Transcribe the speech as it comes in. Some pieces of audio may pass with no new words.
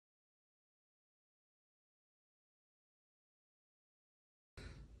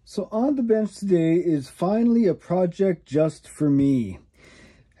So on the bench today is finally a project just for me.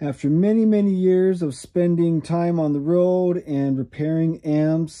 After many years of spending time on the road and repairing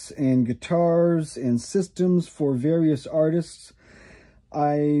amps and guitars and systems for various artists,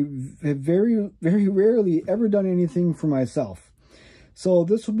 I have very rarely ever done anything for myself. So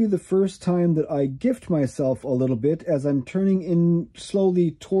this will be the first time that I gift myself a little bit, as I'm turning in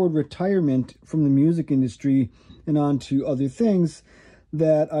slowly toward retirement from the music industry and on to other things,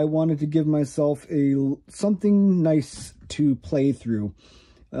 that I wanted to give myself something nice to play through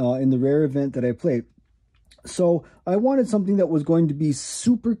in the rare event that I play. So I wanted something that was going to be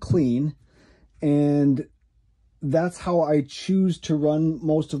super clean, and that's how I choose to run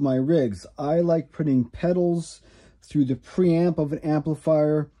most of my rigs. I like putting pedals through the preamp of an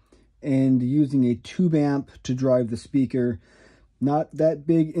amplifier and using a tube amp to drive the speaker. Not that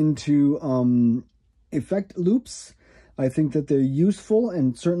big into effect loops. I think that they're useful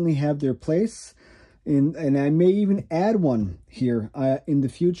and certainly have their place. And I may even add one here in the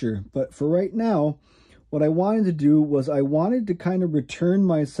future. But for right now, what I wanted to do was I wanted to kind of return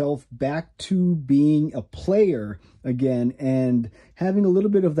myself back to being a player again and having a little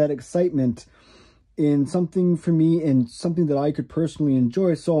bit of that excitement in something for me and something that I could personally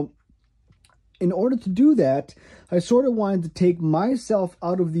enjoy. So in order to do that, I sort of wanted to take myself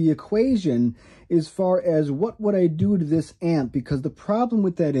out of the equation as far as what would I do to this amp, because the problem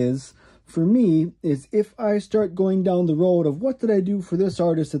with that is, for me, is if I start going down the road of what did I do for this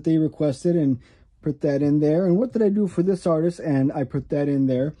artist that they requested and put that in there, and what did I do for this artist and I put that in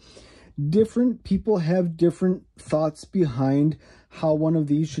there. Different people have different thoughts behind how one of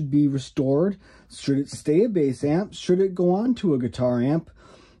these should be restored. Should it stay a bass amp? Should it go on to a guitar amp?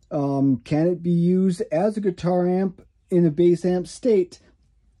 Can it be used as a guitar amp in a bass amp state?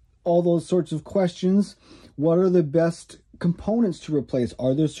 All those sorts of questions. What are the best components to replace?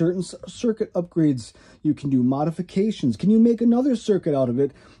 Are there certain circuit upgrades you can do? Modifications? Can you make another circuit out of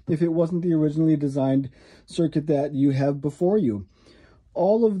it if it wasn't the originally designed circuit that you have before you?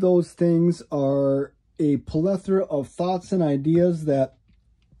 All of those things are a plethora of thoughts and ideas that,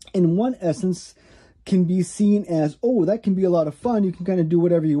 in one essence, can be seen as, oh, that can be a lot of fun. You can kind of do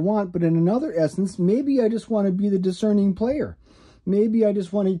whatever you want. But in another essence, maybe I just want to be the discerning player. Maybe I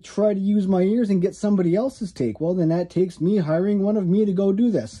just want to try to use my ears and get somebody else's take. Well, then that takes me hiring one of me to go do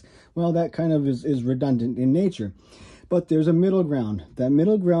this. Well, that kind of is redundant in nature. But there's a middle ground. That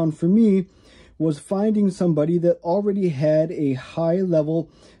middle ground for me was finding somebody that already had a high level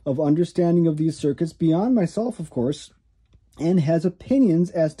of understanding of these circuits, beyond myself, of course, and has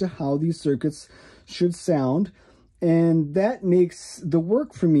opinions as to how these circuits should sound. And that makes the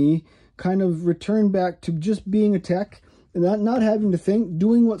work for me kind of return back to just being a tech and not having to think,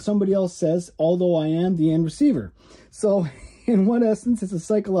 doing what somebody else says, although I am the end receiver. So in one essence, it's a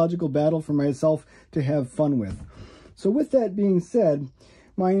psychological battle for myself to have fun with. So with that being said,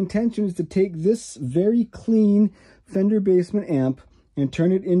 my intention is to take this very clean Fender Bassman amp and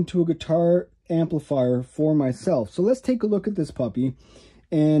turn it into a guitar amplifier for myself. So let's take a look at this puppy,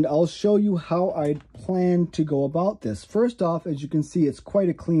 and I'll show you how I plan to go about this. First off, as you can see, it's quite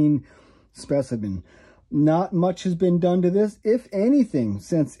a clean specimen. Not much has been done to this, if anything,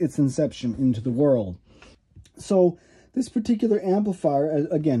 since its inception into the world. So this particular amplifier,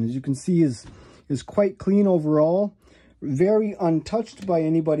 again, as you can see, is quite clean overall. Very untouched by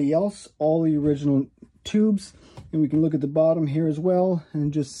anybody else. All the original tubes. And we can look at the bottom here as well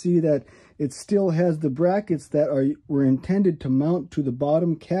and just see that it still has the brackets that were intended to mount to the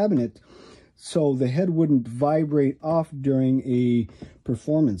bottom cabinet, so the head wouldn't vibrate off during a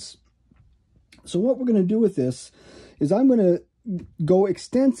performance. So what we're going to do with this is I'm going to go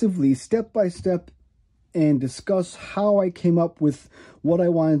extensively, step by step, and discuss how I came up with what I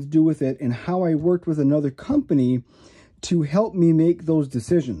wanted to do with it and how I worked with another company to help me make those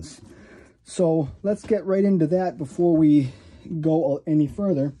decisions. So let's get right into that before we go any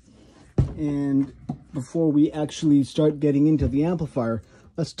further. And before we actually start getting into the amplifier,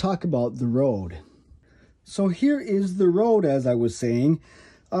 let's talk about the Rode. So here is the Rode, as I was saying.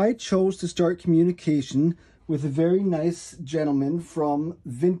 I chose to start communication with a very nice gentleman from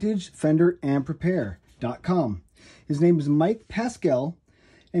VintageFenderAmpRepair.com. His name is Mike Pascal,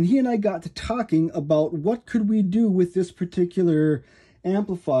 and he and I got to talking about what could we do with this particular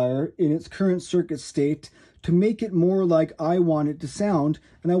amplifier in its current circuit state to make it more like I want it to sound,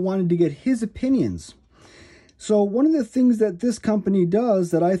 and I wanted to get his opinions. So one of the things that this company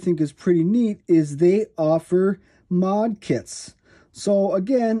does that I think is pretty neat is they offer mod kits. So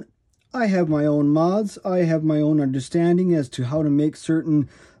again, I have my own mods. I have my own understanding as to how to make certain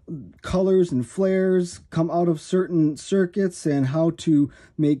colors and flares come out of certain circuits, and how to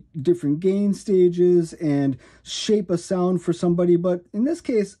make different gain stages and shape a sound for somebody. But in this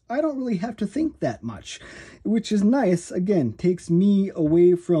case, I don't really have to think that much, which is nice. Again, takes me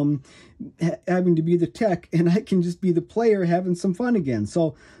away from having to be the tech, and I can just be the player having some fun again.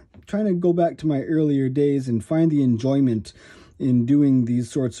 So trying to go back to my earlier days and find the enjoyment in doing these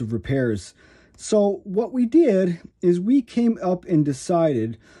sorts of repairs. So what we did is we came up and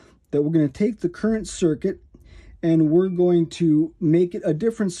decided that we're going to take the current circuit and we're going to make it a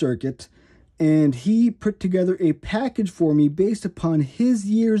different circuit. And he put together a package for me based upon his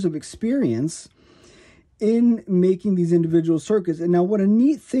years of experience in making these individual circuits. And now what a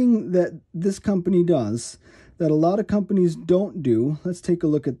neat thing that this company does that a lot of companies don't do. Let's take a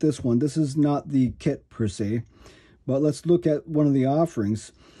look at this one. This is not the kit per se, but let's look at one of the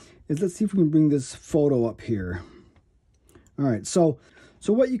offerings. Let's see if we can bring this photo up here. All right, so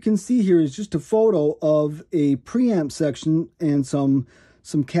what you can see here is just a photo of a preamp section and some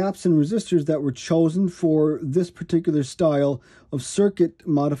caps and resistors that were chosen for this particular style of circuit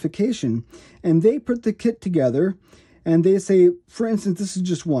modification. And they put the kit together and they say, for instance, this is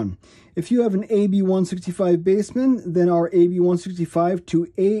just one. If you have an AB165 Bassman, then our AB165 to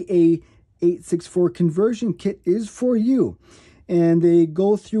AA864 conversion kit is for you. And they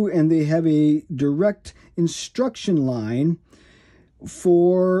go through and they have a direct instruction line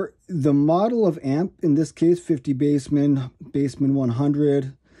for the model of amp, in this case 50 Bassman, Bassman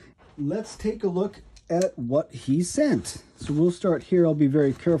 100. Let's take a look at what he sent. So we'll start here. I'll be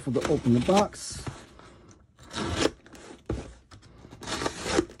very careful to open the box.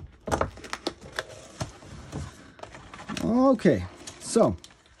 Okay, so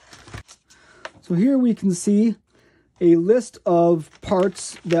here we can see a list of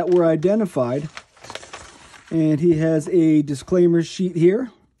parts that were identified, and he has a disclaimer sheet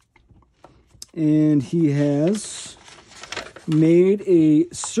here, and he has made a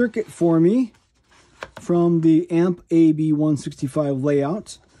circuit for me from the amp AB165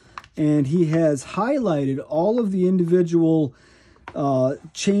 layout, and he has highlighted all of the individual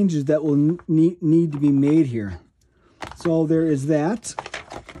changes that will need to be made here. So there is that,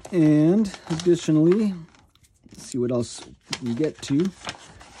 and additionally, let's see what else we can get to.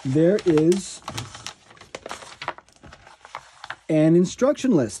 There is an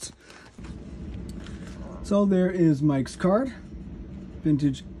instruction list. So there is Mike's card,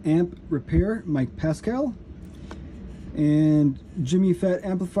 vintage amp repair, Mike Pascal, and Jimmy Fat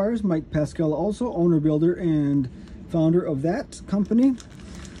Amplifiers, Mike Pascal, also owner, builder, and founder of that company.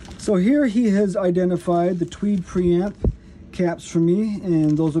 So here he has identified the Tweed Preamp caps for me,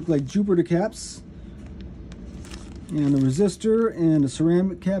 and those look like Jupiter caps, and a resistor and a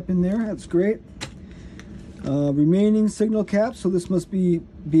ceramic cap in there. That's great. Remaining signal caps, so this must be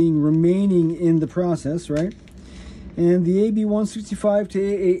being remaining in the process, right? And the AB165 to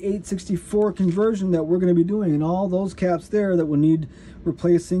AA864 conversion that we're going to be doing, and all those caps there that will need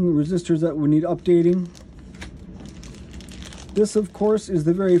replacing, resistors that will need updating. This, of course, is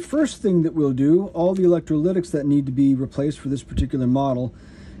the very first thing that we'll do, all the electrolytics that need to be replaced for this particular model,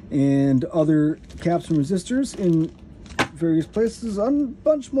 and other caps and resistors in various places. A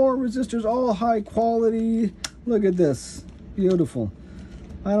bunch more resistors, all high quality. Look at this, beautiful.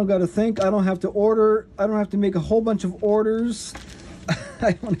 I don't got to think, I don't have to order, I don't have to make a whole bunch of orders.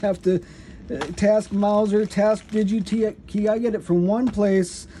 I don't have to task Mauser, task DigiKey. I get it from one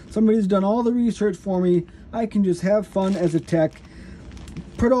place. Somebody's done all the research for me. I can just have fun as a tech,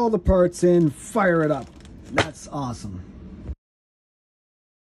 put all the parts in, fire it up. That's awesome.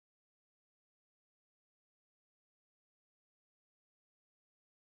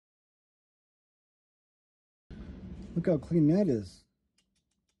 Look how clean that is.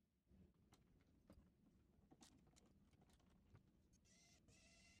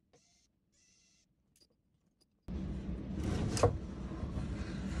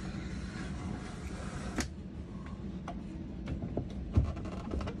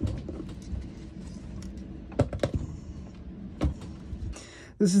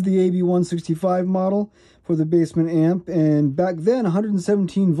 This is the AB165 model for the Bassman amp, and back then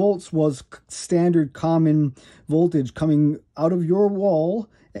 117 volts was standard common voltage coming out of your wall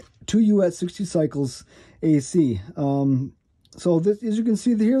to you at 60 cycles AC. So this, as you can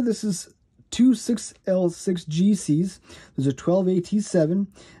see here, this is two 6L6 GCs. There's a 12 AT7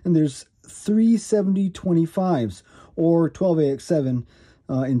 and there's 3 7025s or 12 AX7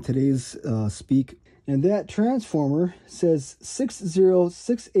 in today's speak. And that transformer says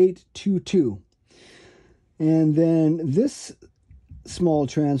 606822. And then this small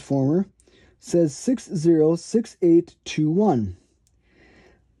transformer says 606821.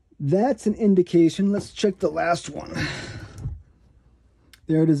 That's an indication. Let's check the last one.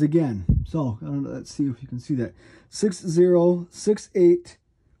 There it is again. So I don't know, let's see if you can see that.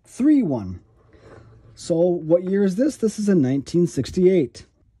 606831. So what year is this? This is a 1968.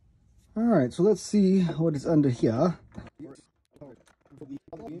 All right, so let's see what is under here.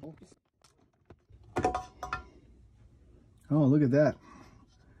 Oh, look at that.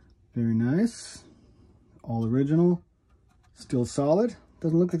 Very nice. All original. Still solid.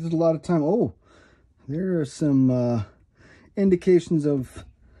 Doesn't look like there's a lot of time. Oh, there are some indications of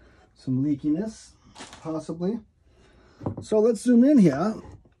some leakiness, possibly. So let's zoom in here.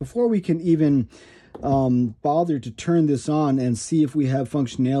 Before we can even bother to turn this on and see if we have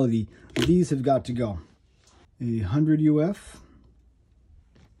functionality, these have got to go. A 100 UF.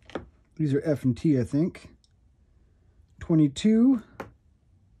 These are F&T, I think. 22.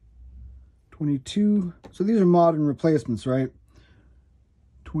 22. So these are modern replacements, right?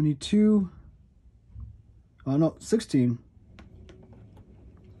 22. Oh no, 16.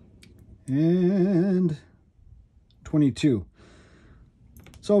 And 22.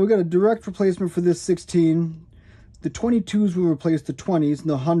 So we got a direct replacement for this 16. The 22s will replace the 20s, and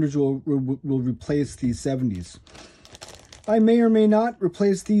the 100s will replace the 70s. I may or may not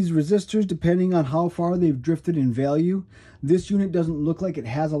replace these resistors depending on how far they've drifted in value. This unit doesn't look like it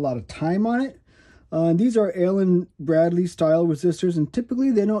has a lot of time on it. These are Allen Bradley style resistors, and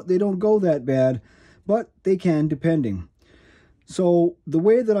typically they don't go that bad, but they can depending. So the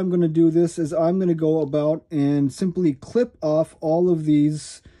way that I'm going to do this is I'm going to go about and simply clip off all of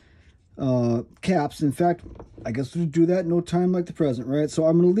these caps. In fact, I guess we'll do that no time like the present, right? So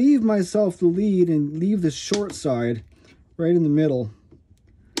I'm going to leave myself the lead and leave the short side right in the middle.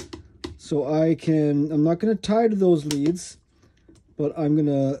 So I'm not going to tie to those leads, but I'm going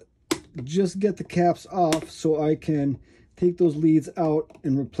to just get the caps off so I can take those leads out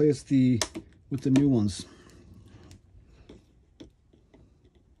and replace with the new ones.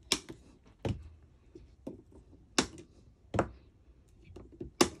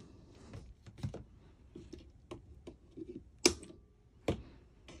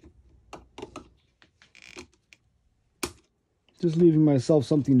 Just leaving myself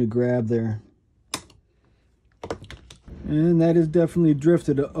something to grab there. And that is definitely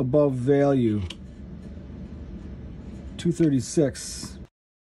drifted above value. 236.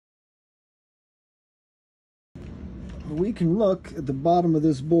 We can look at the bottom of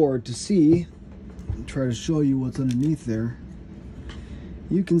this board to see, and try to show you what's underneath there.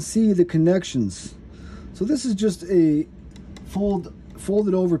 You can see the connections. So this is just a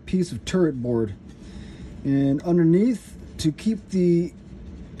folded over piece of turret board. And underneath, to keep the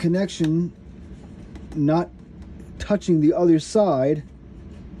connection not touching the other side,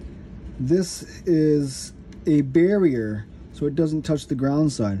 this is a barrier so it doesn't touch the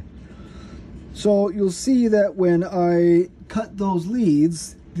ground side. So you'll see that when I cut those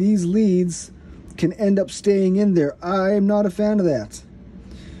leads, these leads can end up staying in there. I'm not a fan of that.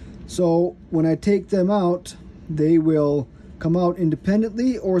 So when I take them out, they will come out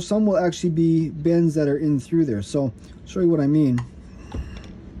independently, or some will actually be bends that are in through there. So I'll show you what I mean.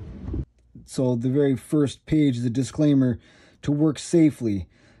 So the very first page is a disclaimer to work safely.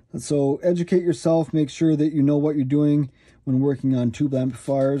 So educate yourself, make sure that you know what you're doing when working on tube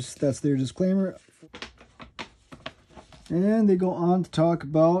amplifiers. That's their disclaimer. And they go on to talk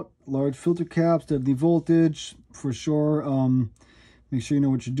about large filter caps, deadly voltage, for sure. Make sure you know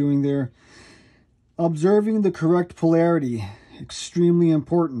what you're doing there. Observing the correct polarity, extremely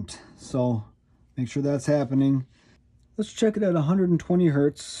important. So make sure that's happening. Let's check it at 120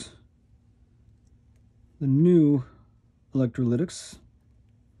 Hertz. The new electrolytics.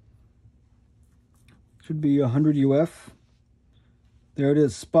 Should be 100 UF. There it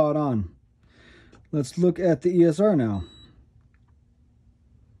is, spot on. Let's look at the ESR now.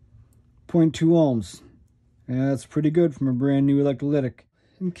 0.2 ohms. Yeah, that's pretty good from a brand new electrolytic.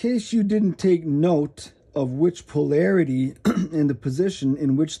 In case you didn't take note of which polarity and the position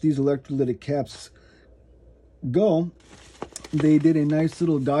in which these electrolytic caps go, they did a nice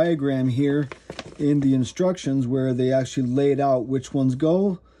little diagram here in the instructions where they actually laid out which ones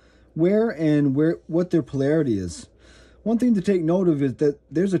go where and what their polarity is. One thing to take note of is that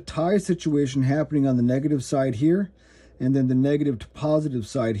there's a tie situation happening on the negative side here, and then the negative to positive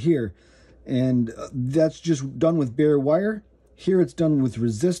side here. And that's just done with bare wire. Here it's done with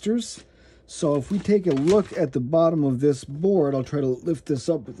resistors. So if we take a look at the bottom of this board, I'll try to lift this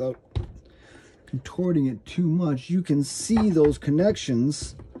up without contorting it too much. You can see those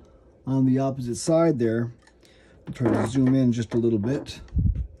connections on the opposite side there. I'll try to zoom in just a little bit.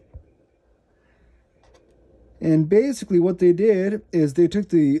 And basically what they did is they took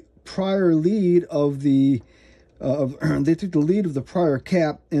the prior lead of the they took the lead of the prior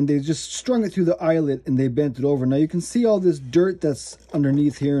cap and they just strung it through the eyelet and they bent it over. Now you can see all this dirt that's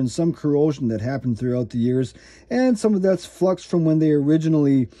underneath here and some corrosion that happened throughout the years, and some of that's flux from when they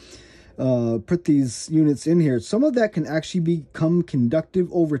originally put these units in here. Some of that can actually become conductive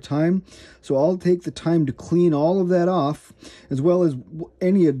over time, so I'll take the time to clean all of that off, as well as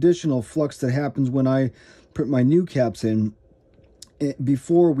any additional flux that happens when I put my new caps in.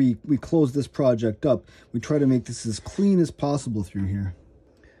 Before we close this project up, we try to make this as clean as possible through here.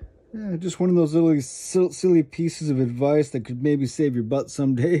 Yeah, just one of those little silly pieces of advice that could maybe save your butt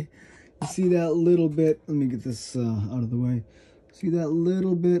someday. You see that little bit, let me get this out of the way. See that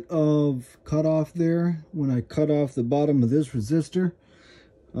little bit of cut off there when I cut off the bottom of this resistor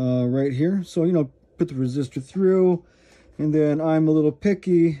right here. So, you know, put the resistor through, and then I'm a little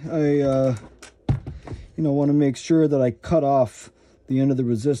picky. I want to make sure that I cut off the end of the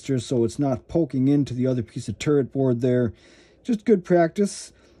resistor so it's not poking into the other piece of turret board there. Just good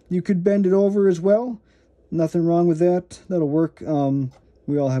practice. You could bend it over as well. Nothing wrong with that. That'll work.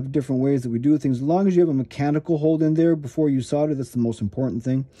 We all have different ways that we do things. As long as you have a mechanical hold in there before you solder, that's the most important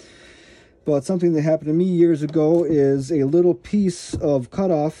thing. But something that happened to me years ago is a little piece of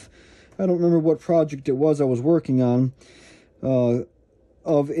cutoff. I don't remember what project it was I was working on.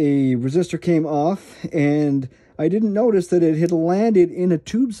 Of a resistor came off, and I didn't notice that it had landed in a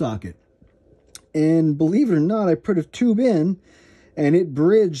tube socket. And believe it or not, I put a tube in, and it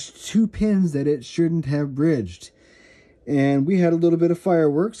bridged 2 pins that it shouldn't have bridged. And we had a little bit of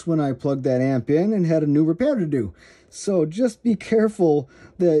fireworks when I plugged that amp in and had a new repair to do. So just be careful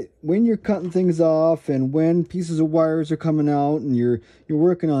that when you're cutting things off and when pieces of wires are coming out and you're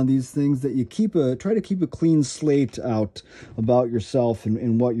working on these things, that you try to keep a clean slate out about yourself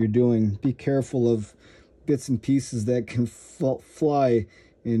and what you're doing. Be careful of bits and pieces that can fly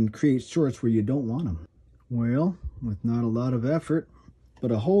and create shorts where you don't want them. Well, with not a lot of effort, but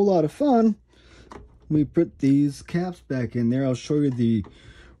a whole lot of fun, we put these caps back in there. I'll show you the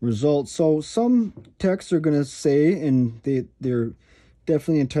results. So some techs are going to say, and they're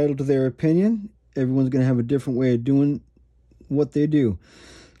definitely entitled to their opinion. Everyone's going to have a different way of doing what they do.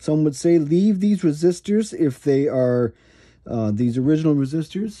 Some would say leave these resistors if they are these original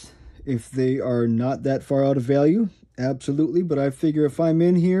resistors, if they are not that far out of value. Absolutely. But I figure if I'm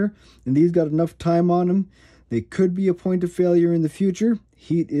in here and these got enough time on them, they could be a point of failure in the future.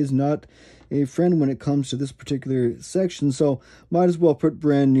 Heat is not a friend when it comes to this particular section, so might as well put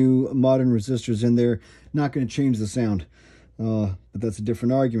brand new modern resistors in there. Not going to change the sound, but that's a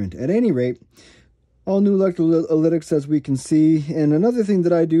different argument. At any rate, all new electrolytics, as we can see. And another thing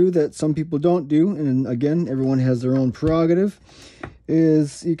that I do that some people don't do, and again, everyone has their own prerogative,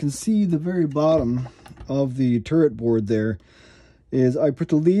 is you can see the very bottom of the turret board there is I put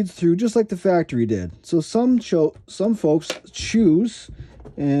the leads through just like the factory did. So some folks choose,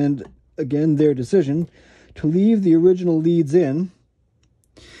 and again, their decision, to leave the original leads in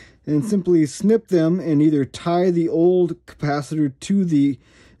and simply snip them and either tie the old capacitor to the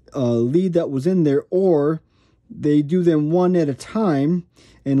lead that was in there, or they do them one at a time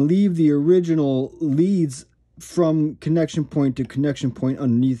and leave the original leads from connection point to connection point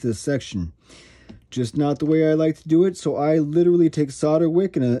underneath this section. Just not the way I like to do it. So I literally take solder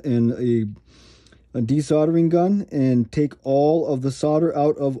wick and a desoldering gun and take all of the solder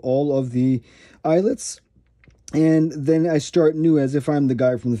out of all of the eyelets, and then I start new as if I'm the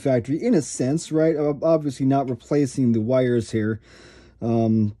guy from the factory, in a sense, right? Obviously not replacing the wires here,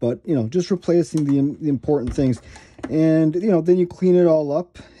 but you know, just replacing the important things. And you know, then you clean it all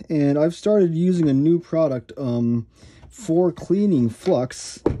up, and I've started using a new product for cleaning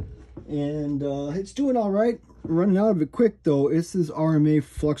flux, and it's doing all right. Running out of it quick though. This is RMA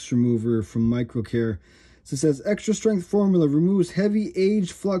flux remover from Microcare. So it says extra strength formula removes heavy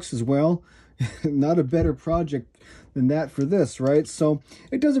aged flux as well. Not a better project than that for this, right? So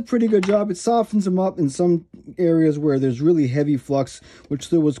it does a pretty good job. It softens them up in some areas where there's really heavy flux, which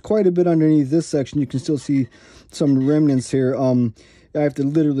there was quite a bit underneath this section. You can still see some remnants here. I have to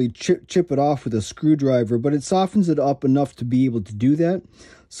literally chip it off with a screwdriver, but it softens it up enough to be able to do that.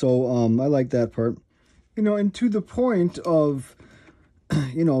 So I like that part. You know, and to the point of,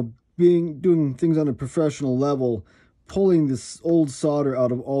 you know, doing things on a professional level, pulling this old solder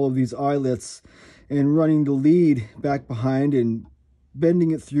out of all of these eyelets and running the lead back behind and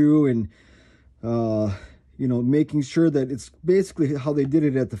bending it through and, you know, making sure that it's basically how they did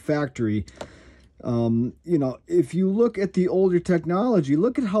it at the factory. You know, if you look at the older technology,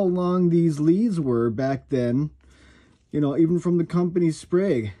 look at how long these leads were back then. You know, even from the company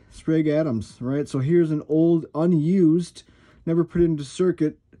Sprague Adams, right? So here's an old, unused, never put into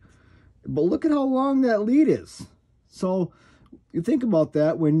circuit But look at how long that lead is. So you think about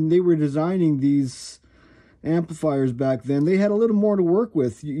that, when they were designing these amplifiers back then, they had a little more to work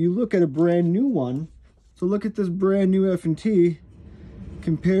with. You look at a brand new one. So look at this brand new F&T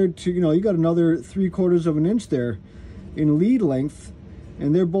compared to, you got another 3/4 of an inch there in lead length,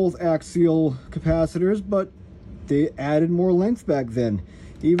 and they're both axial capacitors, but they added more length back then.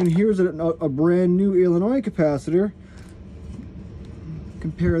 Even here's a brand new Illinois capacitor.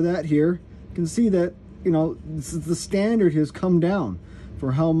 Compare that here. You can see that, the standard has come down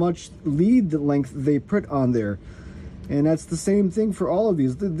for how much lead length they put on there. And that's the same thing for all of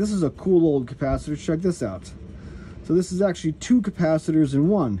these. This is a cool old capacitor. Check this out. So this is actually 2 capacitors in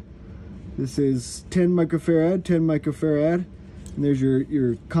one. This is 10 microfarad, 10 microfarad. And there's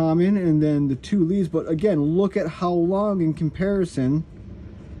your common, and then the 2 leads. But again, look at how long in comparison,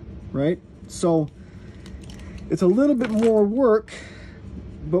 right? So it's a little bit more work,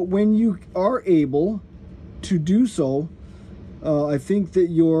 but when you are able to do so, I think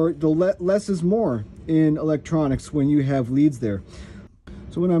that less is more in electronics when you have leads there.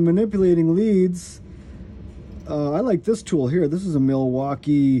 So when I'm manipulating leads, I like this tool here. This is a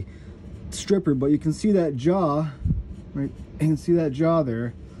Milwaukee stripper, but you can see that jaw, right? You can see that jaw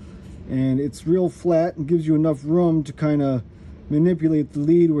there, and it's real flat and gives you enough room to kind of manipulate the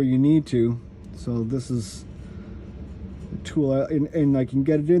lead where you need to. So this is a tool, and I can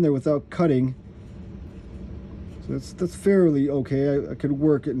get it in there without cutting. So that's fairly okay. I could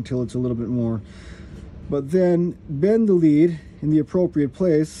work it until it's a little bit more, but then bend the lead in the appropriate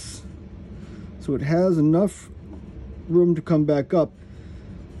place so it has enough room to come back up,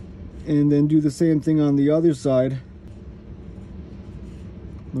 and then do the same thing on the other side.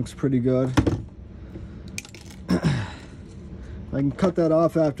 Looks pretty good. I can cut that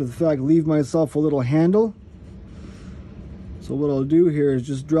off after the fact, leave myself a little handle. So what I'll do here is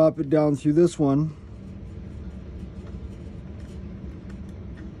just drop it down through this one.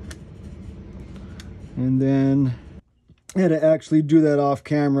 And then I had to actually do that off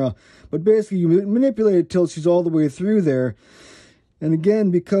camera. But basically you manipulate it till she's all the way through there. And again,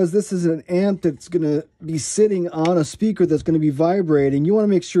 because this is an amp that's going to be sitting on a speaker that's going to be vibrating, you want to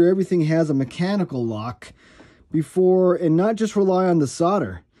make sure everything has a mechanical lock before, and not just rely on the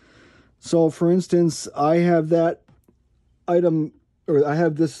solder. So for instance, I have that item, or I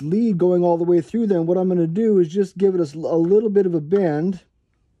have this lead going all the way through there, and what I'm going to do is just give it a little bit of a bend.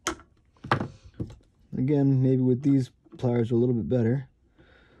 Again, maybe with these pliers a little bit better.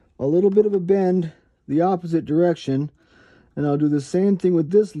 A little bit of a bend the opposite direction. And I'll do the same thing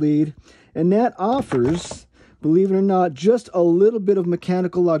with this lead. And that offers, believe it or not, just a little bit of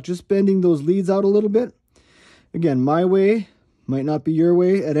mechanical lock, just bending those leads out a little bit. Again, my way might not be your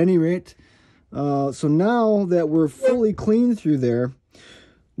way at any rate. So now that we're fully clean through there,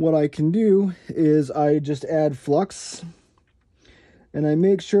 what I can do is I just add flux. And I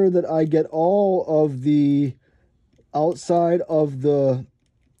make sure that I get all of the outside of the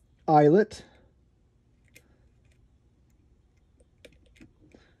eyelet.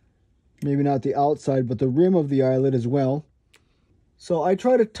 Maybe not the outside, but the rim of the eyelet as well. So I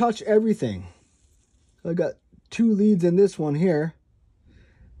try to touch everything. I got 2 leads in this one here.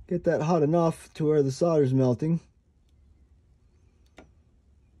 Get that hot enough to where the solder's melting.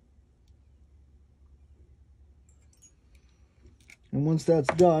 And once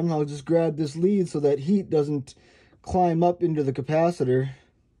that's done, I'll just grab this lead so that heat doesn't climb up into the capacitor.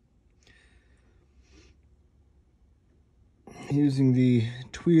 Using the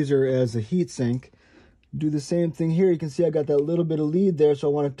tweezer as a heat sink. Do the same thing here. You can see I got that little bit of lead there, so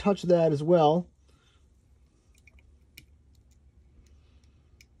I want to touch that as well.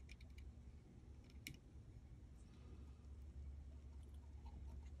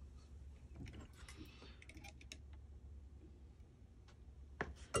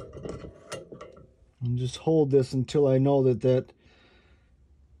 And just hold this until I know that that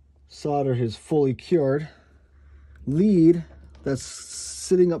solder is fully cured. Lead that's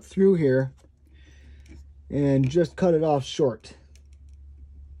sitting up through here, and just cut it off short.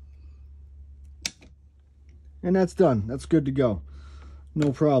 And that's done. That's good to go.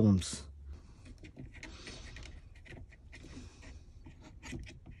 No problems.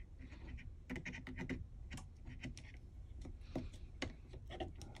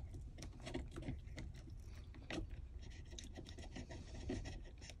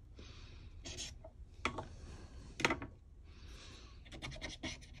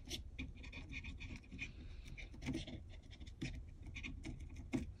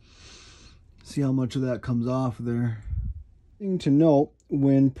 See how much of that comes off there. Thing to note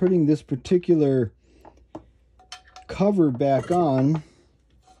when putting this particular cover back on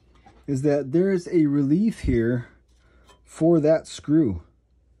is that there's a relief here for that screw.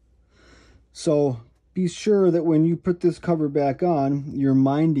 So be sure that when you put this cover back on, you're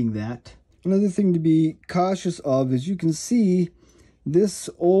minding that. Another thing to be cautious of is you can see this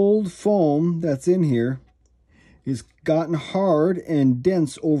old foam that's in here is gotten hard and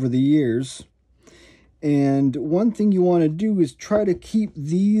dense over the years. And one thing you want to do is try to keep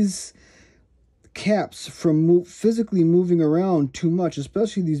these caps from physically moving around too much,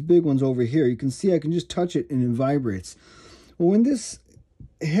 especially these big ones over here. You can see I can just touch it and it vibrates. Well, when this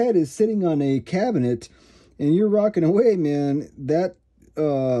head is sitting on a cabinet and you're rocking away, man, that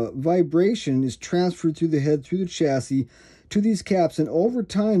vibration is transferred through the head, through the chassis, to these caps, and over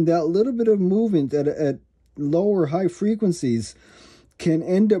time that little bit of movement at low or high frequencies can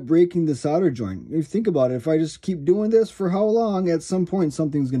end up breaking the solder joint. If you think about it, if I just keep doing this for how long, at some point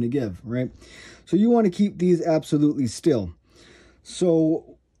something's going to give, right? So you want to keep these absolutely still.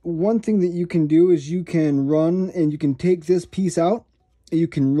 So one thing that you can do is you can run, and you can take this piece out, and you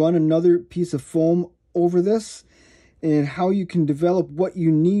can run another piece of foam over this. And how you can develop what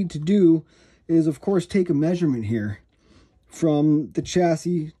you need to do is, of course, take a measurement here from the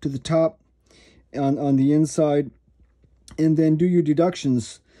chassis to the top on the inside, and then do your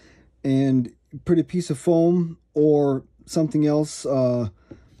deductions and put a piece of foam or something else,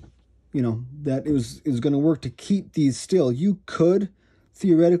 you know, that is going to work to keep these still. You could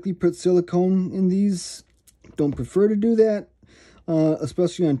theoretically put silicone in these. Don't prefer to do that,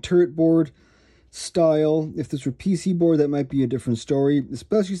 especially on turret board style. If this were PC board, that might be a different story,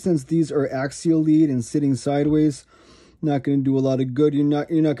 especially since these are axial lead and sitting sideways. Not going to do a lot of good. You're not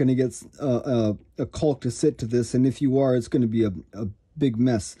going to get a caulk to sit to this, and if you are, it's going to be a big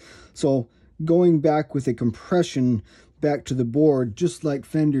mess. So going back with a compression back to the board, just like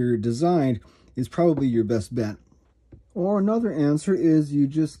Fender designed, is probably your best bet. Or another answer is you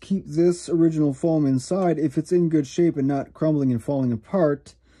just keep this original foam inside if it's in good shape and not crumbling and falling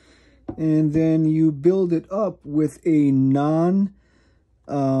apart, and then you build it up with a non-adhering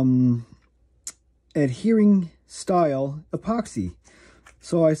style epoxy.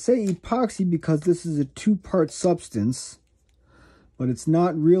 So I say epoxy because this is a two-part substance, but it's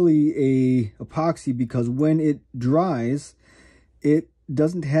not really a epoxy because when it dries, it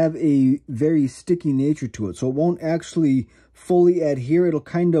doesn't have a very sticky nature to it. So it won't actually fully adhere. It'll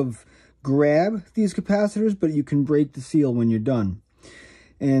kind of grab these capacitors, but you can break the seal when you're done.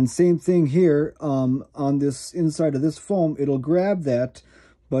 And same thing here, on this inside of this foam, it'll grab that,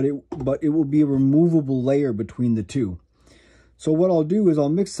 but it will be a removable layer between the two. So what I'll do is I'll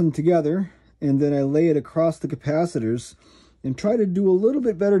mix them together, and then I lay it across the capacitors and try to do a little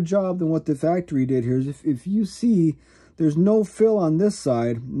bit better job than what the factory did here. If you see, there's no fill on this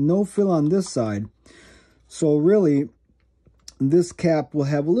side, no fill on this side. So really, this cap will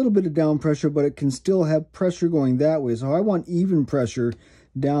have a little bit of down pressure, but it can still have pressure going that way. So I want even pressure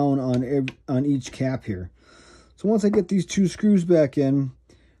down on each cap here. So once I get these two screws back in,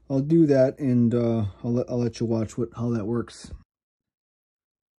 I'll do that, and I'll let you watch how that works.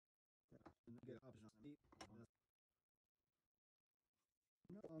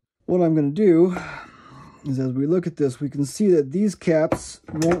 What I'm going to do is, as we look at this, we can see that these caps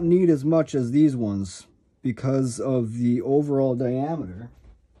won't need as much as these ones because of the overall diameter.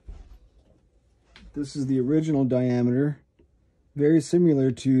 This is the original diameter, very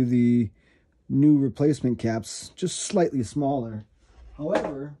similar to the new replacement caps, just slightly smaller.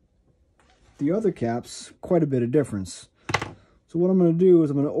 However, the other caps, quite a bit of difference. So what I'm going to do is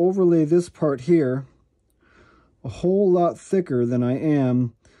I'm going to overlay this part here a whole lot thicker than I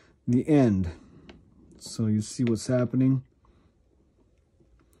am the end. So you see what's happening.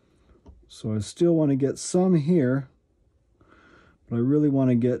 So I still want to get some here, but I really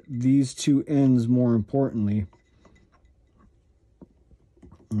want to get these two ends more importantly.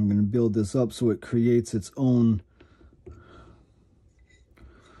 I'm going to build this up so it creates its own,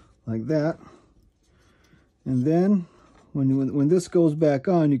 like that. And then when this goes back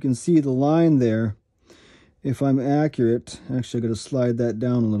on, you can see the line there. If I'm accurate, actually I got to slide that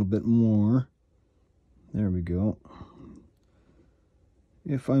down a little bit more. There we go.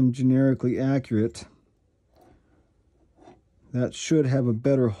 If I'm generically accurate, that should have a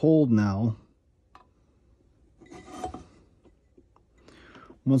better hold now.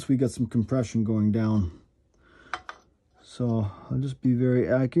 Once we get some compression going down. So I'll just be very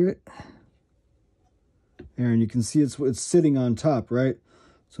accurate. There, and you can see it's sitting on top, right?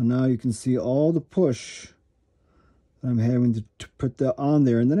 So now you can see all the push that I'm having to put that on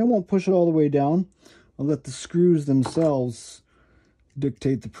there. And then I won't push it all the way down. I'll let the screws themselves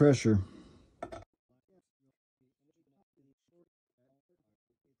dictate the pressure.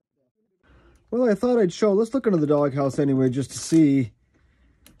 Well, I thought I'd show, let's look into the doghouse anyway, just to see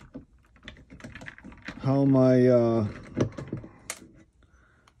how my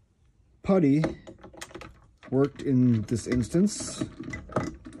putty worked in this instance.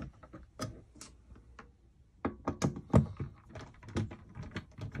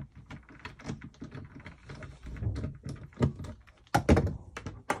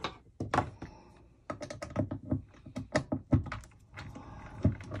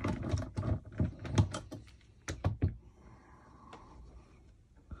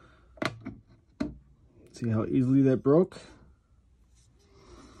 See how easily that broke?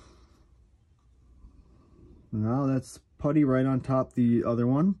 Now that's putty right on top the other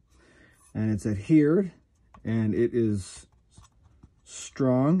one, and it's adhered, and it is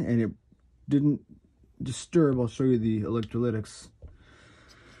strong, and it didn't disturb. I'll show you the electrolytics.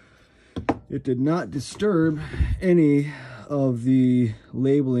 It did not disturb any of the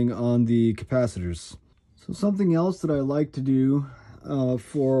labeling on the capacitors. So something else that I like to do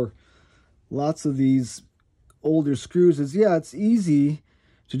for lots of these older screws is, yeah, it's easy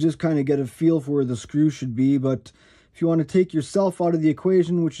to just kind of get a feel for where the screw should be, but if you want to take yourself out of the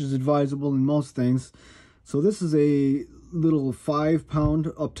equation, which is advisable in most things, so this is a little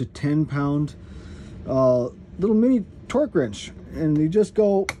 5-pound up to 10-pound little mini torque wrench, and you just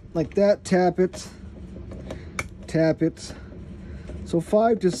go like that, tap it, so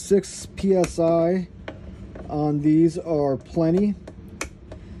 5 to 6 psi on these are plenty.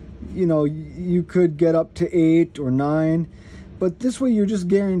 You know, you could get up to 8 or 9, but this way you're just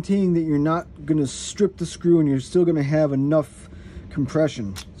guaranteeing that you're not going to strip the screw and you're still going to have enough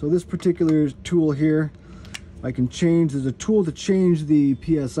compression. So this particular tool here, I can change, there's a tool to change the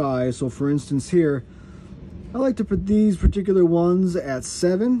PSI. So for instance here, I like to put these particular ones at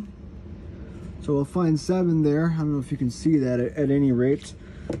 7. So I'll find 7 there. I don't know if you can see that at any rate.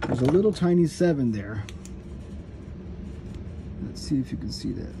 There's a little tiny 7 there. Let's see if you can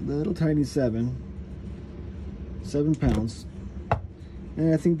see that. Little tiny 7 pounds.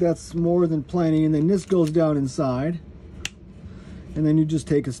 And I think that's more than plenty. And then this goes down inside. And then you just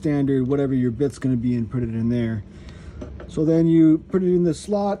take a standard, whatever your bit's going to be, and put it in there. So then you put it in the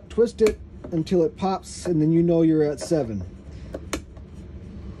slot, twist it until it pops, and then you know you're at 7.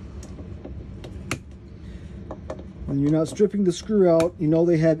 When you're not stripping the screw out, you know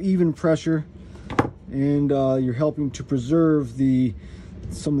they have even pressure, and you're helping to preserve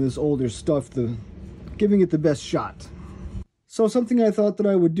some of this older stuff, giving it the best shot. So something I thought that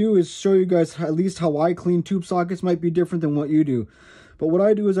I would do is show you guys at least how I clean tube sockets. Might be different than what you do. But what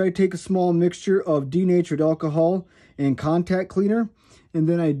I do is I take a small mixture of denatured alcohol and contact cleaner, and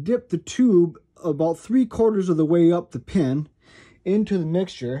then I dip the tube about 3/4 of the way up the pin into the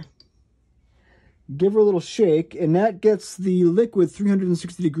mixture, give her a little shake, and that gets the liquid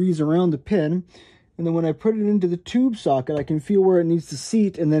 360 degrees around the pin. And then when I put it into the tube socket, I can feel where it needs to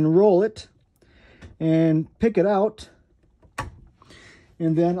seat, and then roll it and pick it out.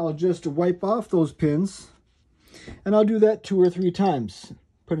 And then I'll just wipe off those pins, and I'll do that 2 or 3 times.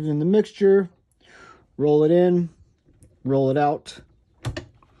 Put it in the mixture, roll it in, roll it out,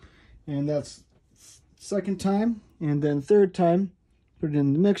 and that's second time. And then third time, put it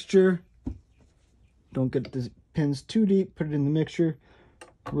in the mixture, don't get the pins too deep, put it in the mixture,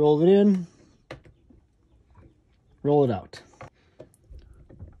 roll it in, roll it out.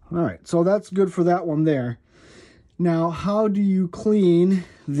 All right, so that's good for that one there. Now, how do you clean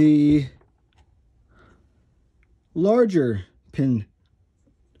the larger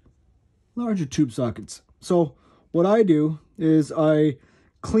tube sockets? So what I do is I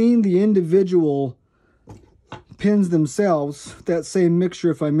clean the individual pins themselves, that same mixture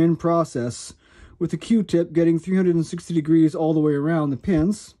if I'm in process, with a Q-tip, getting 360 degrees all the way around the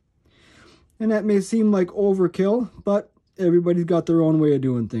pins. And that may seem like overkill, but everybody's got their own way of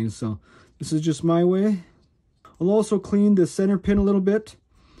doing things, so this is just my way. I'll also clean the center pin a little bit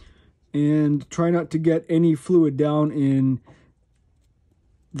and try not to get any fluid down in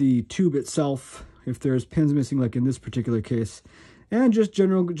the tube itself if there's pins missing, like in this particular case. And just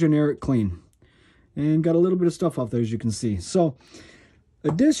generic clean. And got a little bit of stuff off there, as you can see. So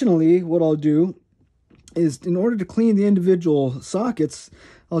additionally, what I'll do is, in order to clean the individual sockets,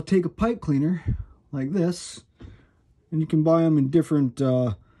 I'll take a pipe cleaner like this, and you can buy them in different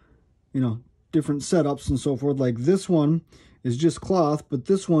different setups and so forth. Like this one is just cloth, but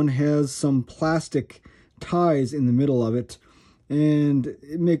this one has some plastic ties in the middle of it, and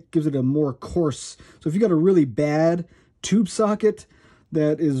it gives it a more coarse. So if you got a really bad tube socket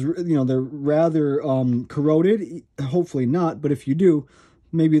that is, they're rather corroded, hopefully not, but if you do,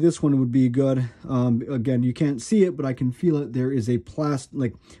 maybe this one would be good. Again, you can't see it, but I can feel it. There is a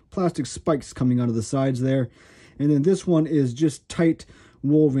plastic spikes coming out of the sides there. And then this one is just tight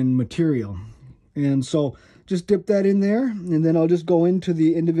woven material. And so just dip that in there, and then I'll just go into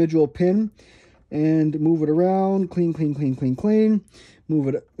the individual pin and move it around, clean, clean, clean, clean, clean. Move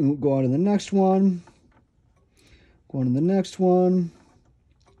it, go on to the next one, go on to the next one.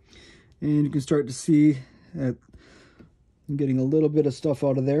 And you can start to see that I'm getting a little bit of stuff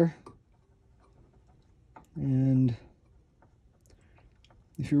out of there. And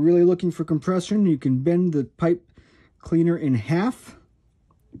if you're really looking for compression, you can bend the pipe cleaner in half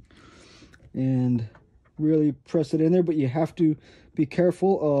and really press it in there, but you have to be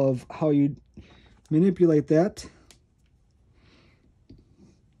careful of how you manipulate that.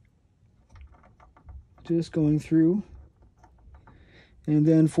 Just going through. And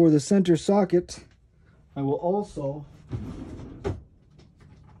then for the center socket, I will also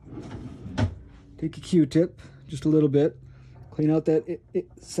take a Q-tip, just a little bit, clean out that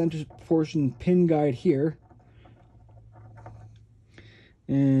center portion pin guide here,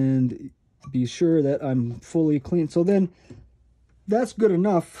 and be sure that I'm fully clean. So then that's good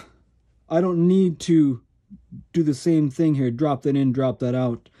enough. I don't need to do the same thing here, drop that in, drop that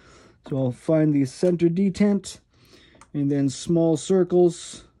out. So I'll find the center detent and then small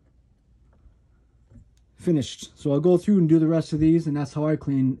circles. Finished. So I'll go through and do the rest of these, and that's how I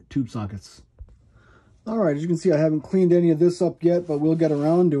clean tube sockets. All right, as you can see, I haven't cleaned any of this up yet, but we'll get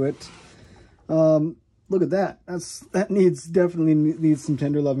around to it. Look at that. That definitely needs some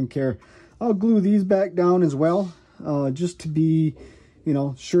tender love and care. I'll glue these back down as well, just to be,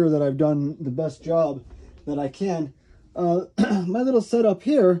 sure that I've done the best job that I can. My little setup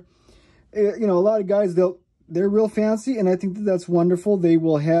here, a lot of guys, they're real fancy, and I think that's wonderful. They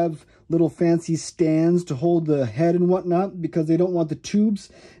will have little fancy stands to hold the head and whatnot, because they don't want the tubes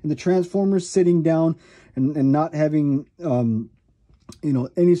and the transformers sitting down and not having,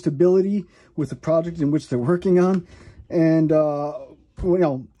 any stability with the project in which they're working on. And,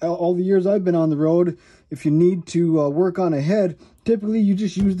 all the years I've been on the road, if you need to work on a head, typically you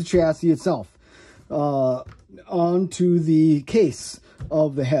just use the chassis itself onto the case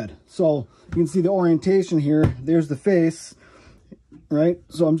of the head. So you can see the orientation here. There's the face, right?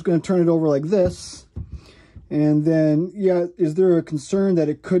 So I'm just going to turn it over like this. And then, yeah, is there a concern that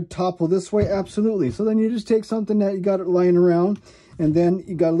it could topple this way? Absolutely. So then you just take something that you got it lying around, and then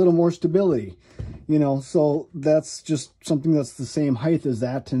you got a little more stability, so that's just something that's the same height as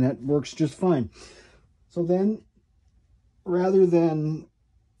that, and that works just fine. So then, rather than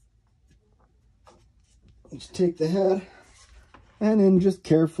just take the head and then just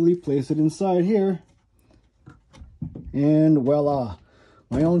carefully place it inside here, and voila,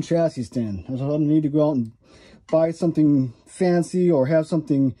 my own chassis stand. I don't need to go out and buy something fancy or have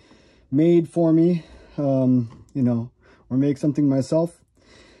something made for me, or make something myself.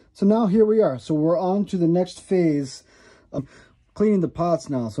 So now here we are. So we're on to the next phase of cleaning the pots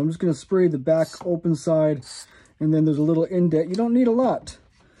now. So I'm just going to spray the back open side, and then there's a little indent. You don't need a lot,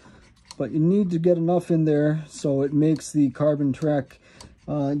 but you need to get enough in there so it makes the carbon track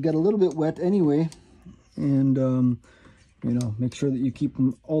get a little bit wet anyway. And make sure that you keep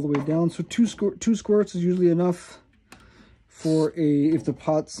them all the way down. So two squirts is usually enough for if the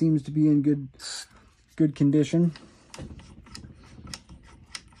pot seems to be in good condition.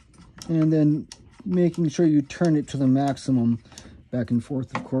 And then making sure you turn it to the maximum, back and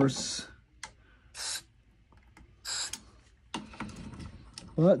forth, of course.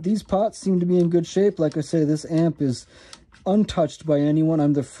 But these pots seem to be in good shape. Like I say, this amp is untouched by anyone.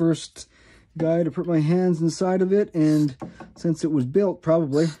 I'm the first guy to put my hands inside of it, and since it was built,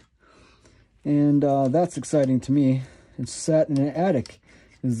 probably. And that's exciting to me. It's sat in an attic,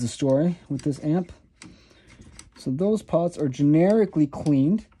 is the story with this amp. So those pots are generically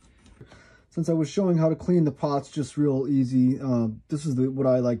cleaned. Since I was showing how to clean the pots just real easy, this is what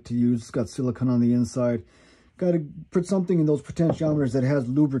I like to use. It's got silicone on the inside. Got to put something in those potentiometers that has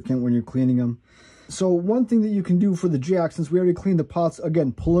lubricant when you're cleaning them. So one thing that you can do for the jack, since we already cleaned the pots,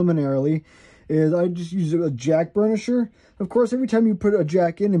 again, preliminarily, is I just use a jack burnisher. Of course, every time you put a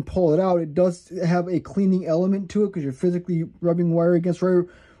jack in and pull it out, it does have a cleaning element to it, because you're physically rubbing wire against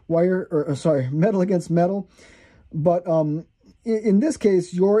metal against metal. But in this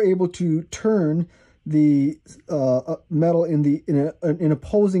case, you're able to turn the metal in an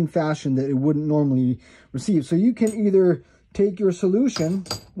opposing fashion that it wouldn't normally receive. So you can either take your solution.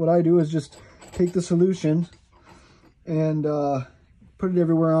 What I do is just take the solution and put it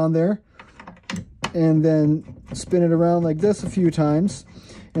everywhere on there, and then spin it around like this a few times,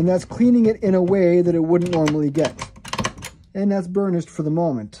 and that's cleaning it in a way that it wouldn't normally get. and that's burnished for the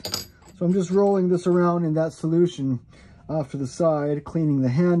moment. So I'm just rolling this around in that solution off to the side, cleaning the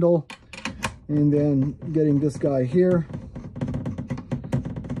handle, and then getting this guy here.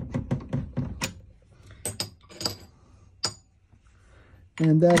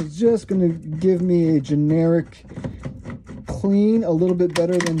 And that is just going to give me a generic clean, a little bit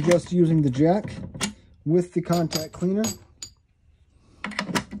better than just using the jack with the contact cleaner.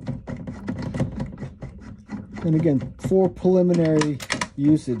 And again, for preliminary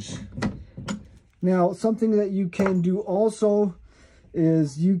usage. Now, something that you can do also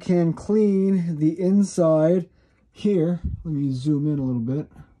is you can clean the inside here. Let me zoom in a little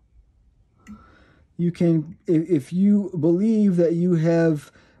bit. You can, if you believe that you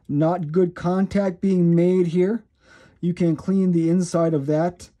have not good contact being made here, you can clean the inside of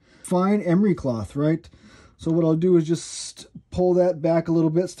that. Fine emery cloth, right? So what I'll do is just pull that back a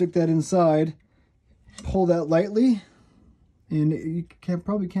little bit, stick that inside, pull that lightly, and you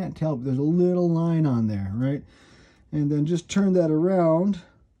probably can't tell, but there's a little line on there, right? And then just turn that around,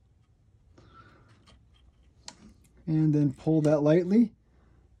 and then pull that lightly.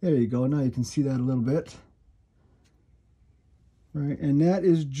 There you go. Now you can see that a little bit. Right, and that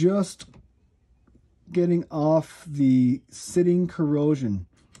is just getting off the sitting corrosion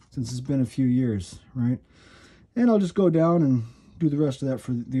since it's been a few years, right? And I'll just go down and do the rest of that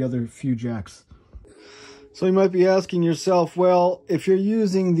for the other few jacks. So you might be asking yourself, well, if you're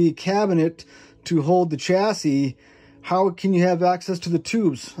using the cabinet to hold the chassis, how can you have access to the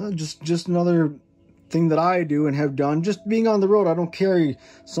tubes? Just another thing that I do and have done. Just being on the road, I don't carry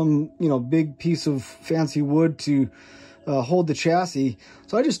some, you know, big piece of fancy wood to hold the chassis.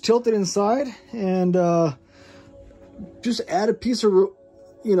 So I just tilt it inside and just add a piece of,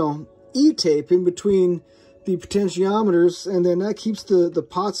 you know, E-tape in between the potentiometers, and then that keeps the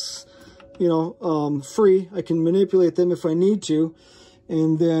pots, you know, free. I can manipulate them if I need to.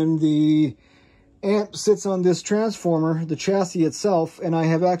 And then the amp sits on this transformer, the chassis itself, and I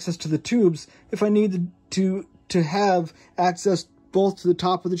have access to the tubes if I need to have access both to the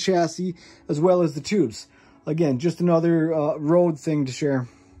top of the chassis as well as the tubes. Again, just another road thing to share.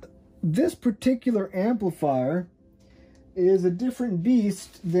 This particular amplifier is a different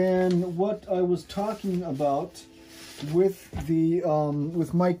beast than what I was talking about with the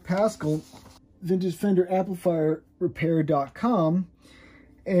with Mike Pascal, Vintage Fender Amplifier Repair.com.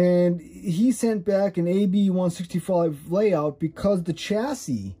 And he sent back an AB165 layout because the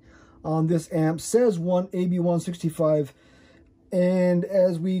chassis on this amp says AB165. And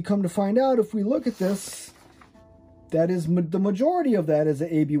as we come to find out, if we look at this, that is the majority of that is an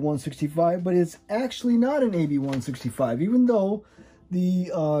AB165, but it's actually not an AB165, even though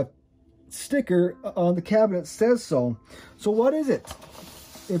the sticker on the cabinet says so. So what is it?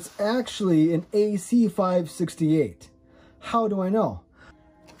 It's actually an AC568. How do I know?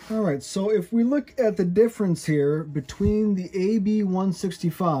 All right, so if we look at the difference here between the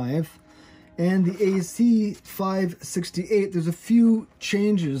AB165 and the AC568, there's a few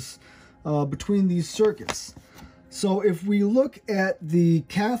changes between these circuits. So if we look at the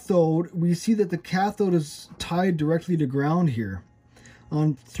cathode, we see that the cathode is tied directly to ground here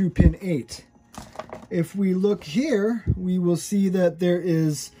through pin 8. If we look here, we will see that there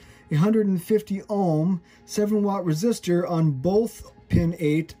is a 150 ohm 7-watt resistor on both pin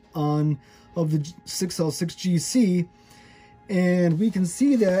 8 of the 6L6GC, and we can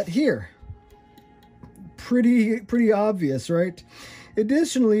see that here. Pretty obvious, right?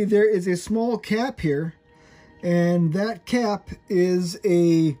 Additionally, there is a small cap here, and that cap is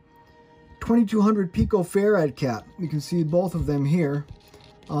a 2200 picofarad cap. You can see both of them here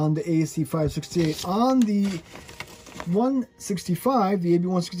on the AC568. On the 165, the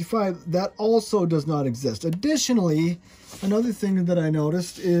AB165, that also does not exist. Additionally, another thing that I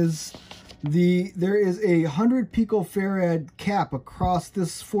noticed is there is a 100 picofarad cap across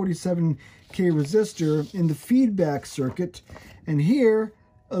this 47K resistor in the feedback circuit, and here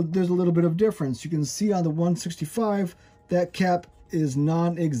there's a little bit of difference. You can see on the 165 that cap is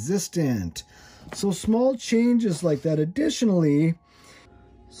non-existent. So small changes like that. Additionally,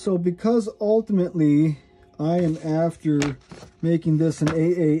 so because ultimately I am after making this an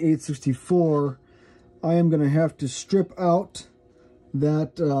AA864, I am going to have to strip out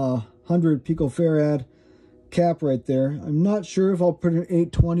that 100 picofarad cap right there. I'm not sure if I'll put an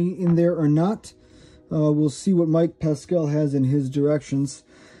 820 in there or not. We'll see what Mike Pascal has in his directions.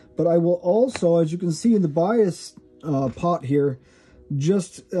 But I will also, as you can see in the bias pot here,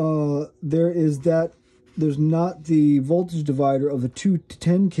 just there's not the voltage divider of the 2 to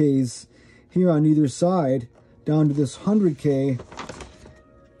 10Ks here on either side down to this 100K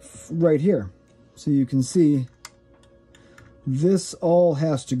right here. So you can see this all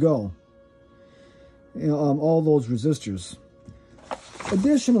has to go. All those resistors.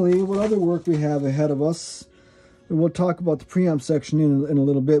 Additionally, what other work we have ahead of us, and we'll talk about the preamp section in a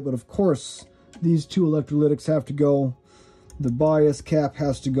little bit, but of course, these two electrolytics have to go. The bias cap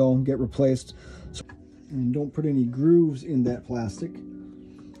has to go and get replaced. And don't put any grooves in that plastic.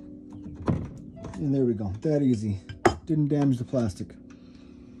 And there we go, that easy. Didn't damage the plastic.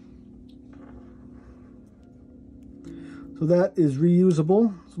 So that is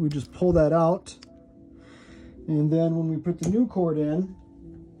reusable. So we just pull that out. And then when we put the new cord in,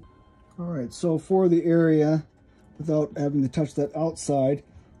 all right, so for the area, without having to touch that outside,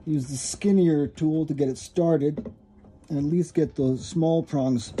 use the skinnier tool to get it started, and at least get those small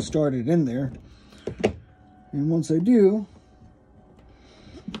prongs started in there. And once I do,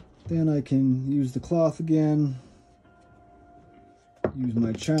 then I can use the cloth again, use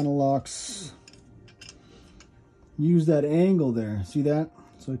my channel locks, use that angle there, see that?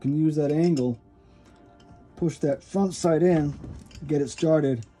 So I can use that angle, push that front side in, get it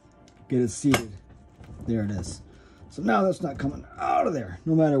started, get it seated. There it is. So now that's not coming out of there,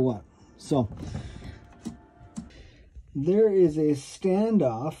 no matter what. So there is a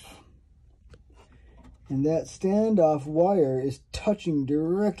standoff, and that standoff wire is touching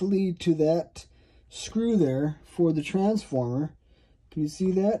directly to that screw there for the transformer. Can you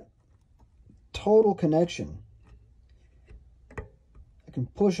see that? Total connection. I can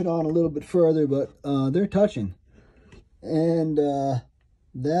push it on a little bit further, but they're touching. And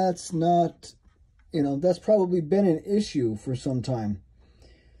that's not, you know, that's probably been an issue for some time.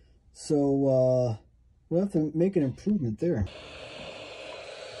 So we'll have to make an improvement there.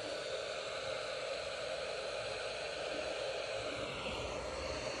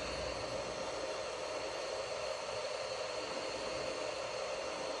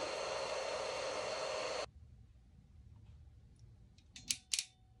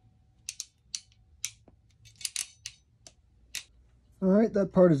 All right,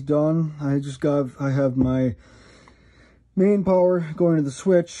 that part is done. I have my main power going to the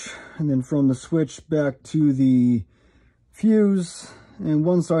switch, and then from the switch back to the fuse, and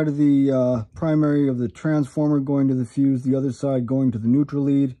one side of the primary of the transformer going to the fuse, the other side going to the neutral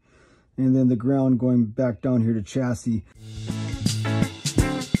lead, and then the ground going back down here to chassis.